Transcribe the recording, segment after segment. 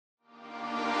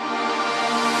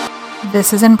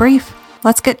This is In Brief.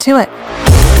 Let's get to it.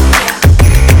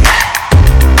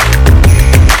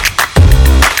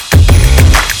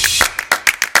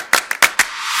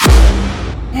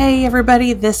 Hey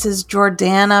everybody, this is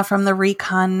Jordana from the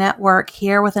Recon Network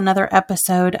here with another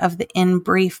episode of the In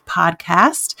Brief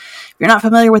podcast. If you're not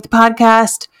familiar with the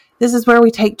podcast, this is where we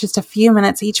take just a few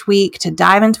minutes each week to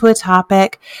dive into a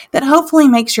topic that hopefully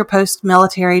makes your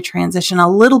post-military transition a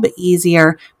little bit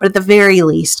easier, but at the very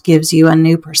least gives you a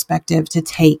new perspective to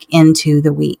take into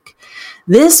the week.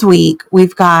 This week,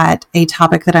 we've got a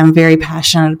topic that I'm very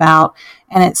passionate about,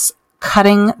 and it's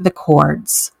cutting the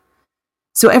cords.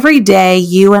 So every day,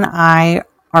 you and I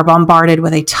are bombarded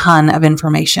with a ton of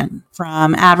information,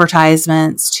 from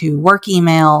advertisements to work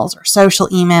emails or social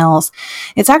emails.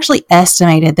 It's actually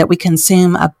estimated that we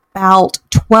consume about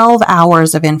 12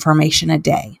 hours of information a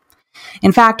day.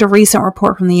 In fact, a recent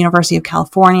report from the University of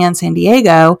California in San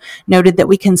Diego noted that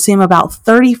we consume about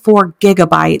 34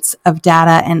 gigabytes of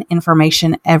data and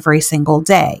information every single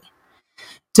day.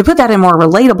 To put that in more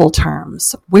relatable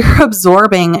terms, we're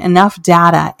absorbing enough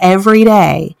data every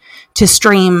day to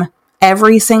stream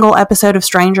every single episode of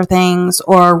Stranger Things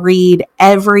or read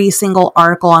every single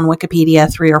article on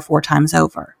Wikipedia 3 or 4 times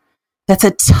over. That's a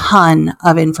ton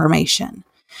of information.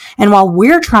 And while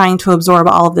we're trying to absorb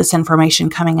all of this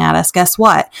information coming at us, guess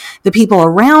what? The people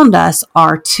around us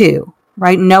are too,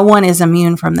 right? No one is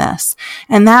immune from this.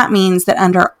 And that means that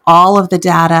under all of the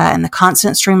data and the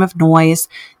constant stream of noise,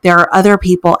 there are other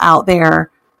people out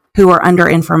there who are under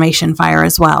information fire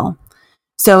as well.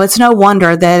 So it's no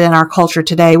wonder that in our culture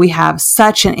today, we have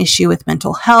such an issue with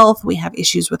mental health. We have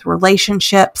issues with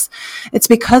relationships. It's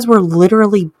because we're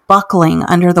literally buckling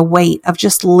under the weight of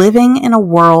just living in a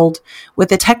world with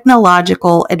the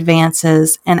technological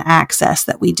advances and access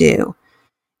that we do.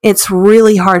 It's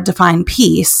really hard to find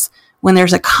peace when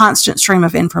there's a constant stream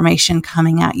of information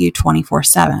coming at you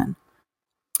 24/7.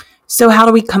 So how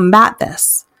do we combat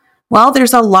this? Well,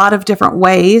 there's a lot of different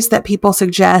ways that people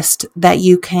suggest that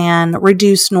you can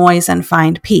reduce noise and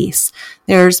find peace.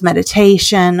 There's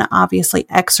meditation, obviously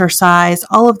exercise,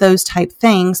 all of those type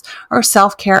things are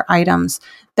self-care items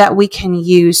that we can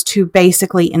use to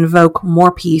basically invoke more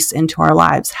peace into our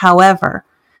lives. However,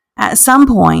 at some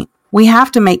point, we have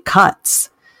to make cuts.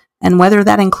 And whether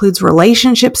that includes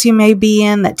relationships you may be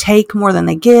in that take more than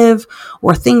they give,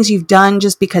 or things you've done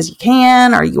just because you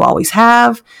can or you always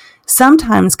have,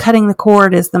 sometimes cutting the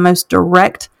cord is the most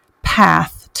direct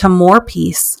path to more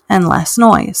peace and less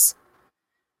noise.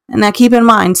 And now keep in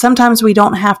mind, sometimes we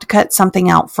don't have to cut something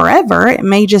out forever. It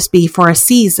may just be for a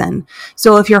season.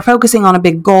 So if you're focusing on a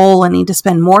big goal and need to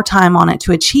spend more time on it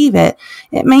to achieve it,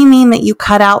 it may mean that you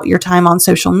cut out your time on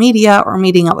social media or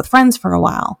meeting up with friends for a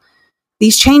while.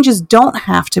 These changes don't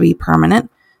have to be permanent.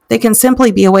 They can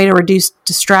simply be a way to reduce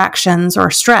distractions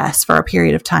or stress for a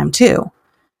period of time too.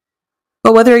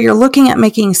 But whether you're looking at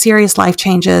making serious life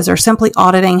changes or simply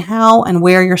auditing how and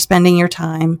where you're spending your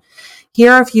time,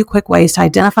 here are a few quick ways to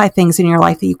identify things in your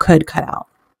life that you could cut out.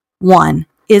 1,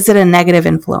 is it a negative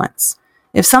influence?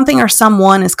 If something or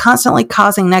someone is constantly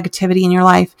causing negativity in your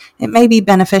life, it may be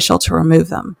beneficial to remove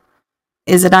them.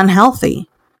 Is it unhealthy?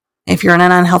 If you're in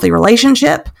an unhealthy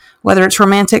relationship, whether it's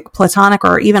romantic, platonic,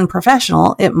 or even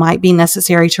professional, it might be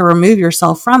necessary to remove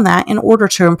yourself from that in order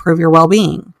to improve your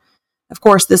well-being. Of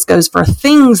course, this goes for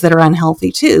things that are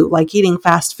unhealthy too, like eating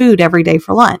fast food every day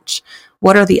for lunch.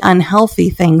 What are the unhealthy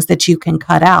things that you can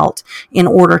cut out in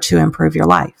order to improve your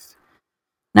life?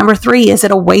 Number 3, is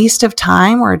it a waste of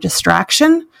time or a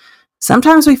distraction?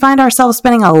 Sometimes we find ourselves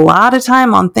spending a lot of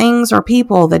time on things or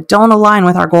people that don't align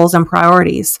with our goals and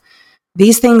priorities.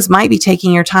 These things might be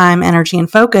taking your time, energy, and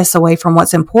focus away from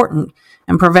what's important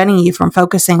and preventing you from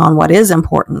focusing on what is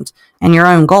important and your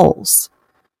own goals.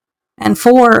 And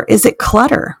 4, is it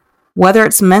clutter? Whether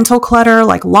it's mental clutter,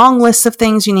 like long lists of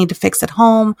things you need to fix at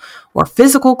home, or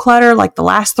physical clutter, like the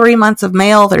last 3 months of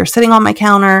mail that are sitting on my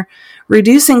counter,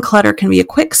 reducing clutter can be a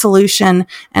quick solution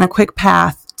and a quick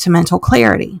path to mental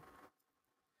clarity.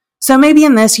 So maybe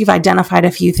in this, you've identified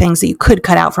a few things that you could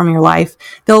cut out from your life.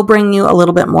 They'll bring you a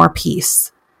little bit more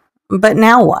peace. But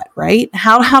now what, right?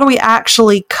 How do we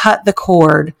actually cut the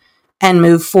cord and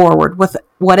move forward with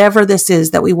whatever this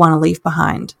is that we want to leave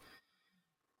behind?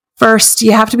 First,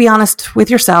 you have to be honest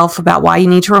with yourself about why you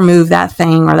need to remove that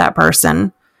thing or that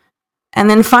person. And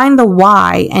then find the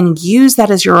why and use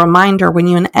that as your reminder when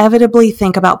you inevitably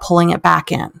think about pulling it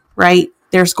back in, right?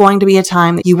 There's going to be a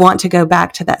time that you want to go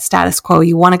back to that status quo.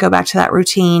 You want to go back to that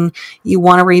routine. You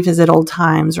want to revisit old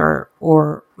times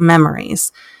or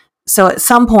memories. So at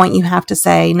some point you have to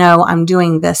say, no, I'm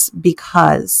doing this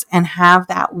because, and have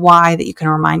that why that you can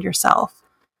remind yourself.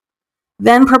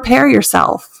 then prepare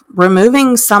yourself.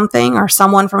 Removing something or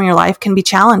someone from your life can be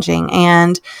challenging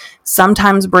and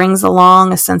sometimes brings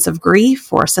along a sense of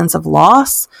grief or a sense of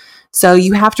loss. So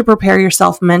you have to prepare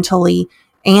yourself mentally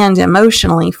and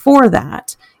emotionally for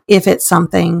that if it's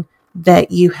something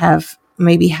that you have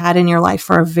maybe had in your life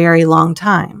for a very long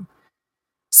time.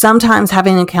 Sometimes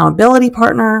having an accountability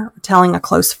partner, telling a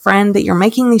close friend that you're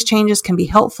making these changes can be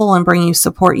helpful and bring you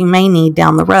support you may need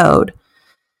down the road.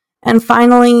 And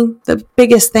finally, the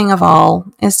biggest thing of all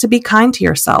is to be kind to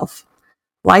yourself.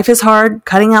 Life is hard.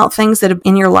 Cutting out things that have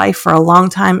been in your life for a long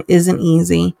time isn't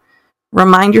easy.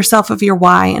 Remind yourself of your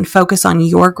why and focus on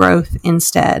your growth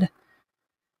instead.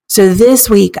 So this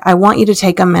week, I want you to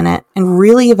take a minute and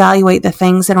really evaluate the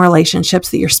things and relationships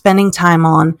that you're spending time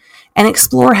on and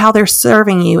explore how they're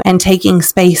serving you and taking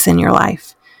space in your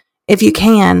life. If you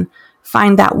can,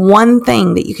 find that one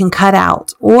thing that you can cut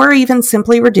out or even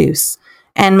simply reduce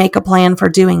and make a plan for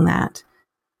doing that.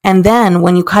 And then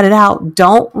when you cut it out,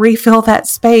 don't refill that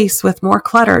space with more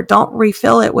clutter. Don't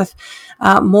refill it with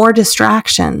more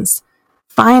distractions.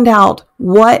 Find out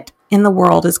what in the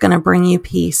world is going to bring you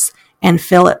peace and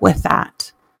fill it with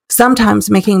that. Sometimes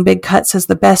making big cuts is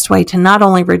the best way to not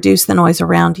only reduce the noise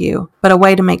around you, but a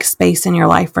way to make space in your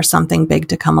life for something big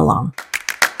to come along.